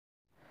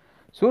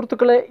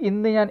സുഹൃത്തുക്കളെ,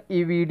 ഇന്ന് ഞാൻ ഈ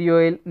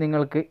വീഡിയോയിൽ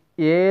നിങ്ങൾക്ക്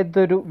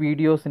ഏതൊരു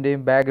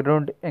വീഡിയോസിൻ്റെയും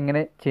ബാക്ക്ഗ്രൗണ്ട്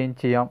എങ്ങനെ ചേഞ്ച്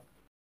ചെയ്യാം,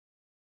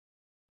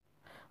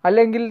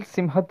 അല്ലെങ്കിൽ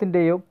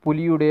സിംഹത്തിൻ്റെയോ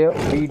പുലിയുടെയോ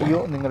വീഡിയോ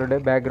നിങ്ങളുടെ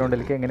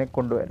ബാക്ക്ഗ്രൗണ്ടിലേക്ക് എങ്ങനെ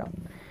കൊണ്ടുവരാം,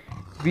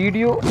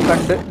 വീഡിയോ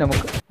കണ്ട്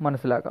നമുക്ക്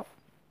മനസ്സിലാക്കാം.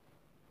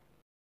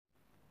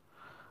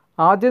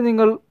 ആദ്യം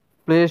നിങ്ങൾ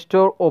പ്ലേ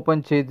സ്റ്റോർ ഓപ്പൺ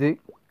ചെയ്ത്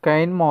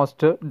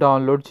കൈൻമാസ്റ്റർ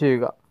ഡൗൺലോഡ്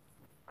ചെയ്യുക.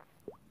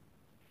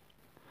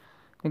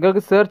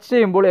 നിങ്ങൾക്ക് സെർച്ച്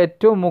ചെയ്യുമ്പോൾ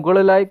ഏറ്റവും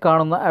മുകളിലായി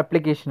കാണുന്ന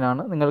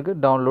ആപ്ലിക്കേഷനാണ് നിങ്ങൾക്ക്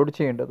ഡൗൺലോഡ്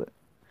ചെയ്യേണ്ടത്.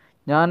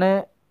 ഞാൻ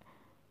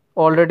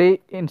ഓൾറെഡി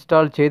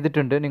ഇൻസ്റ്റാൾ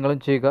ചെയ്തിട്ടുണ്ട്, നിങ്ങളും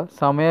ചെയ്യുക.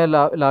 സമയം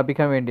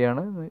ലാഭിക്കാൻ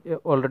വേണ്ടിയാണ്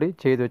ഓൾറെഡി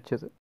ചെയ്തു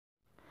വെച്ചത്.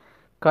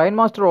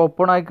 കൈൻമാസ്റ്റർ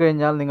ഓപ്പൺ ആയി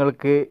കഴിഞ്ഞാൽ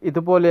നിങ്ങൾക്ക്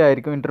ഇതുപോലെ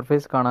ആയിരിക്കും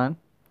ഇൻ്റർഫേസ് കാണാൻ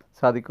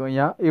സാധിക്കും.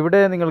 ഇവിടെ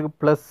നിങ്ങൾക്ക്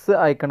പ്ലസ്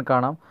ഐക്കൺ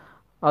കാണാം,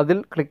 അതിൽ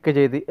ക്ലിക്ക്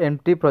ചെയ്ത്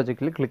എംപ്റ്റി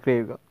പ്രൊജക്റ്റിൽ ക്ലിക്ക്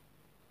ചെയ്യുക.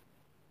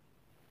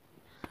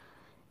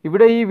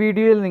 ഇവിടെ ഈ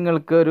വീഡിയോയിൽ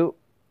നിങ്ങൾക്ക്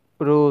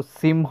ഒരു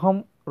സിംഹം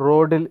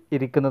റോഡിൽ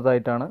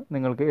ഇരിക്കുന്നതായിട്ടാണ്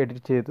നിങ്ങൾക്ക്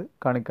എഡിറ്റ് ചെയ്ത്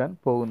കാണിക്കാൻ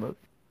പോകുന്നത്.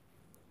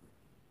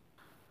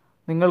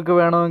 നിങ്ങൾക്ക്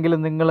വേണമെങ്കിൽ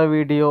നിങ്ങളെ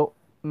വീഡിയോ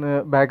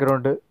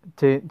ബാക്ക്ഗ്രൗണ്ട്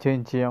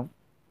ചേഞ്ച് ചെയ്യാം.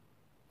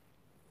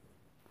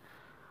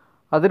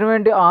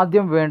 അതിനുവേണ്ടി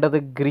ആദ്യം വേണ്ടത്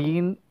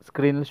ഗ്രീൻ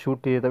സ്ക്രീനിൽ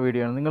ഷൂട്ട് ചെയ്ത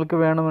വീഡിയോ ആണ്. നിങ്ങൾക്ക്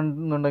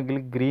വേണമെന്നുണ്ടെങ്കിൽ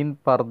ഗ്രീൻ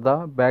പർദ്ദ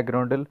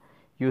ബാക്ക്ഗ്രൗണ്ടിൽ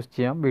യൂസ്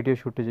ചെയ്യാം വീഡിയോ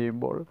ഷൂട്ട്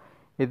ചെയ്യുമ്പോൾ.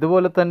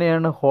 ഇതുപോലെ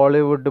തന്നെയാണ്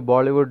ഹോളിവുഡ്,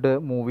 ബോളിവുഡ്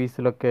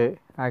മൂവീസിലൊക്കെ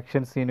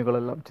ആക്ഷൻ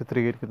സീനുകളെല്ലാം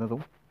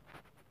ചിത്രീകരിക്കുന്നതും.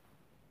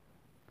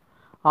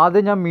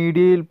 ആദ്യം ഞാൻ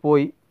മീഡിയയിൽ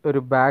പോയി ഒരു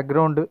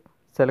ബാക്ക്ഗ്രൗണ്ട്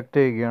സെലക്ട്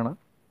ചെയ്യുകയാണ്.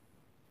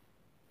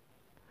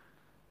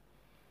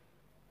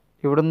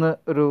 ഇവിടുന്ന്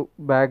ഒരു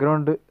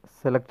ബാക്ക്ഗ്രൗണ്ട്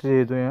സെലക്ട്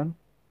ചെയ്തു ഞാൻ.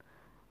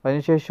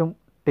 അതിനുശേഷം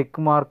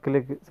ടിക്ക്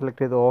മാർക്കിലേക്ക്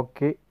സെലക്ട് ചെയ്ത്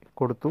ഓക്കെ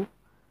കൊടുത്തു.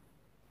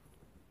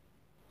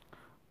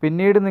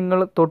 പിന്നീട്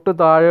നിങ്ങൾ തൊട്ട്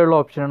താഴെയുള്ള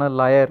ഓപ്ഷനാണ്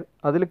ലെയർ,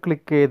 അതിൽ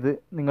ക്ലിക്ക് ചെയ്ത്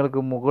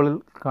നിങ്ങൾക്ക് മുകളിൽ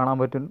കാണാൻ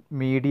പറ്റും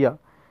മീഡിയ.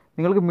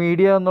 നിങ്ങൾക്ക്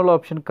മീഡിയ എന്നുള്ള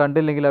ഓപ്ഷൻ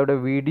കണ്ടില്ലെങ്കിൽ അവിടെ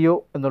വീഡിയോ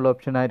എന്നുള്ള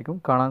ഓപ്ഷൻ ആയിരിക്കും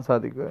കാണാൻ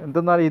സാധിക്കുക.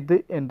 എന്തെന്നാൽ ഇത്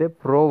എൻ്റെ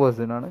പ്രോ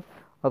വേർഷനാണ്,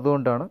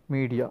 അതുകൊണ്ടാണ്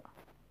മീഡിയ.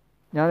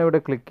 ഞാനിവിടെ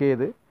ക്ലിക്ക്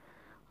ചെയ്ത്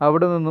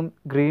അവിടെ നിന്നും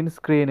ഗ്രീൻ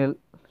സ്ക്രീനിൽ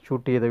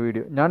ഷൂട്ട് ചെയ്ത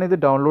വീഡിയോ, ഞാനിത്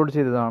ഡൗൺലോഡ്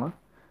ചെയ്തതാണ്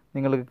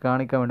നിങ്ങൾക്ക്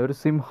കാണിക്കാൻ വേണ്ടി. ഒരു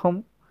സിംഹം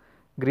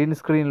ഗ്രീൻ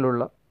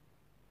സ്ക്രീനിലുള്ള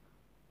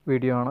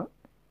വീഡിയോ ആണ്.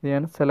 ഇത്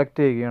ഞാൻ സെലക്ട്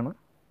ചെയ്യുകയാണ്.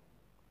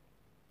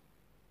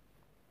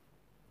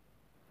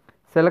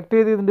 സെലക്ട്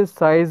ചെയ്ത് ഇതിൻ്റെ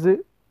സൈസ്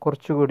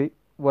കുറച്ചുകൂടി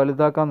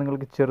വലുതാക്കാൻ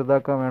നിങ്ങൾക്ക്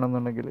ചെറുതാക്കാൻ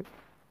വേണമെന്നുണ്ടെങ്കിൽ.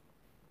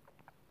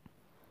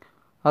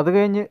 അത്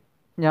കഴിഞ്ഞ്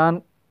ഞാൻ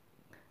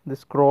ഇത്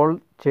സ്ക്രോൾ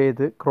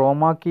ചെയ്ത്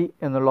ക്രോമാക്കി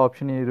എന്നുള്ള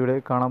ഓപ്ഷൻ ഇതിലൂടെ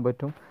കാണാൻ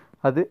പറ്റും,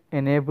 അത്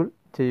എനേബിൾ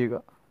ചെയ്യുക.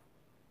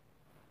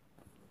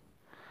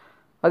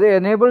 അത്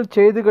എനേബിൾ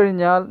ചെയ്ത്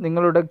കഴിഞ്ഞാൽ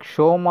നിങ്ങളുടെ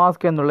ഷോ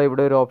മാസ്ക് എന്നുള്ള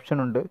ഇവിടെ ഒരു ഓപ്ഷൻ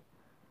ഉണ്ട്.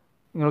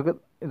 നിങ്ങൾക്ക്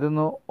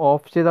ഇതൊന്ന്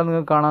ഓഫ് ചെയ്താൽ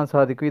നിങ്ങൾക്ക് കാണാൻ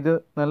സാധിക്കും ഇത്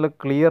നല്ല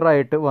ക്ലിയർ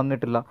ആയിട്ട്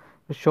വന്നിട്ടില്ല.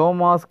 ഷോ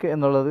മാസ്ക്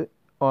എന്നുള്ളത്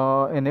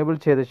എനേബിൾ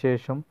ചെയ്ത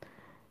ശേഷം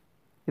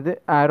ഇത്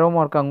ആരോ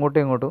മാർക്ക് അങ്ങോട്ടും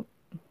ഇങ്ങോട്ടും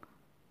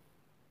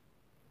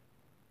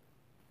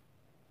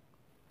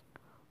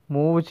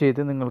മൂവ് ചെയ്ത്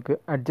നിങ്ങൾക്ക്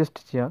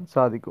അഡ്ജസ്റ്റ് ചെയ്യാൻ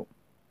സാധിക്കും.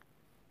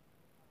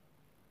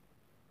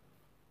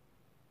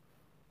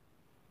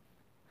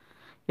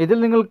 ഇതിൽ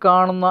നിങ്ങൾ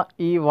കാണുന്ന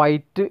ഈ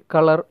വൈറ്റ്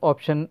കളർ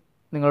ഓപ്ഷൻ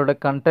നിങ്ങളുടെ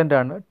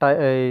കണ്ടൻ്റാണ്,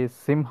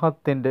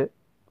 സിംഹത്തിൻ്റെ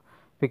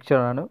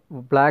പിക്ചറാണ്.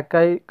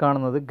 ബ്ലാക്കായി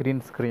കാണുന്നത് ഗ്രീൻ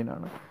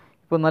സ്ക്രീനാണ്.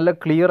 ഇപ്പോൾ നല്ല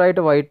ക്ലിയർ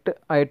ആയിട്ട് വൈറ്റ്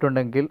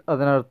ആയിട്ടുണ്ടെങ്കിൽ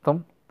അതിനർത്ഥം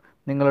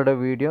നിങ്ങളുടെ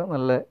വീഡിയോ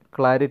നല്ല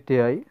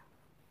ക്ലാരിറ്റിയായി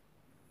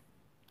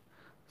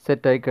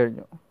സെറ്റായി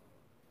കഴിഞ്ഞു.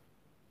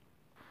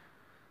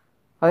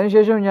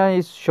 അതിനുശേഷം ഞാൻ ഈ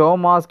ഷോ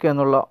മാസ്ക്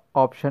എന്നുള്ള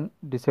ഓപ്ഷൻ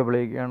ഡിസേബിൾ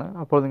ചെയ്യുകയാണ്.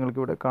 അപ്പോൾ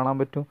നിങ്ങൾക്ക് ഇവിടെ കാണാൻ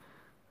പറ്റും.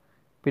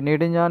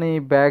 പിന്നീട് ഞാൻ ഈ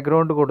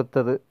ബാക്ക്ഗ്രൗണ്ട്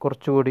കൊടുത്തത്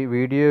കുറച്ചുകൂടി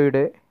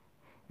വീഡിയോയുടെ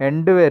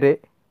എൻഡ് വരെ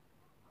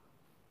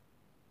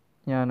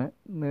ഞാൻ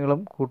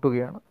നീളം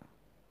കൂട്ടുകയാണ്.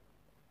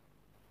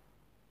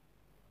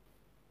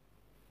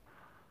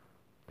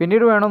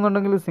 പിന്നീട്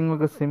വേണമെന്നുണ്ടെങ്കിൽ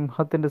നിങ്ങൾക്ക്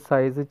സിംഹത്തിൻ്റെ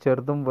സൈസ്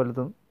ചെറുതും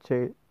വലുതും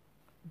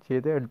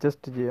ചെയ്ത്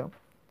അഡ്ജസ്റ്റ് ചെയ്യാം.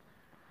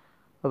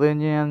 അത്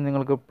കഴിഞ്ഞ് ഞാൻ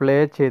നിങ്ങൾക്ക് പ്ലേ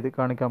ചെയ്ത്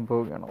കാണിക്കാൻ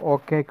പോവുകയാണ്.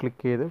 ഓക്കെ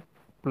ക്ലിക്ക് ചെയ്ത്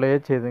പ്ലേ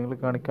ചെയ്ത് നിങ്ങൾ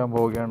കാണിക്കാൻ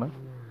പോവുകയാണ്.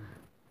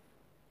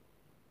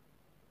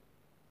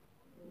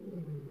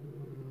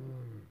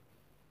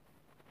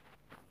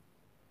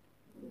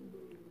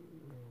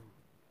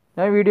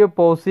 ഞാൻ വീഡിയോ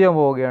പോസ് ചെയ്യാൻ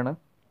പോവുകയാണ്.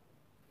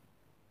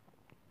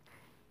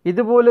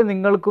 ഇതുപോലെ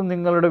നിങ്ങൾക്കും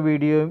നിങ്ങളുടെ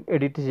വീഡിയോയും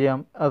എഡിറ്റ് ചെയ്യാം.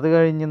 അത്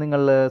കഴിഞ്ഞ്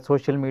നിങ്ങൾ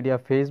സോഷ്യൽ മീഡിയ,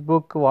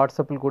 ഫേസ്ബുക്ക്,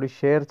 വാട്സപ്പിൽ കൂടി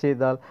ഷെയർ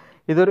ചെയ്താൽ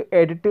ഇതൊരു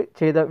എഡിറ്റ്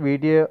ചെയ്ത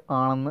വീഡിയോ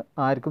ആണെന്ന്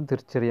ആർക്കും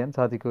തിരിച്ചറിയാൻ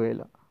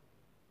സാധിക്കുകയില്ല.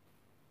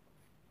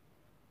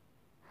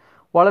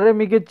 വളരെ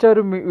മികച്ച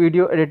ഒരു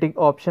വീഡിയോ എഡിറ്റിംഗ്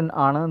ഓപ്ഷൻ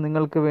ആണ്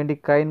നിങ്ങൾക്ക് വേണ്ടി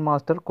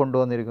കൈൻമാസ്റ്റർ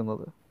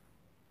കൊണ്ടുവന്നിരിക്കുന്നത്.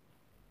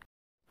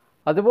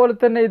 അതുപോലെ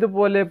തന്നെ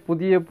ഇതുപോലെ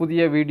പുതിയ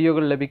പുതിയ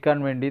വീഡിയോകൾ ലഭിക്കാൻ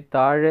വേണ്ടി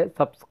താഴെ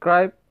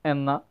സബ്സ്ക്രൈബ്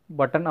എന്ന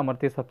ബട്ടൺ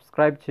അമർത്തി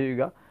സബ്സ്ക്രൈബ്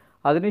ചെയ്യുക.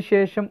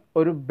 അതിനുശേഷം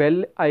ഒരു ബെൽ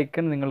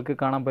ഐക്കൺ നിങ്ങൾക്ക്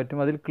കാണാൻ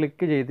പറ്റും, അതിൽ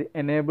ക്ലിക്ക് ചെയ്ത്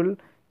എനേബിൾ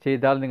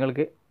ചെയ്താൽ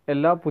നിങ്ങൾക്ക്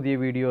എല്ലാ പുതിയ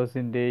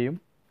വീഡിയോസിൻ്റെയും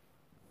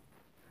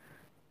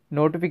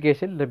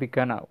നോട്ടിഫിക്കേഷൻ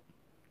ലഭിക്കാനാവും.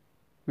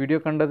 വീഡിയോ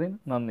കണ്ടതിന്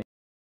നന്ദി.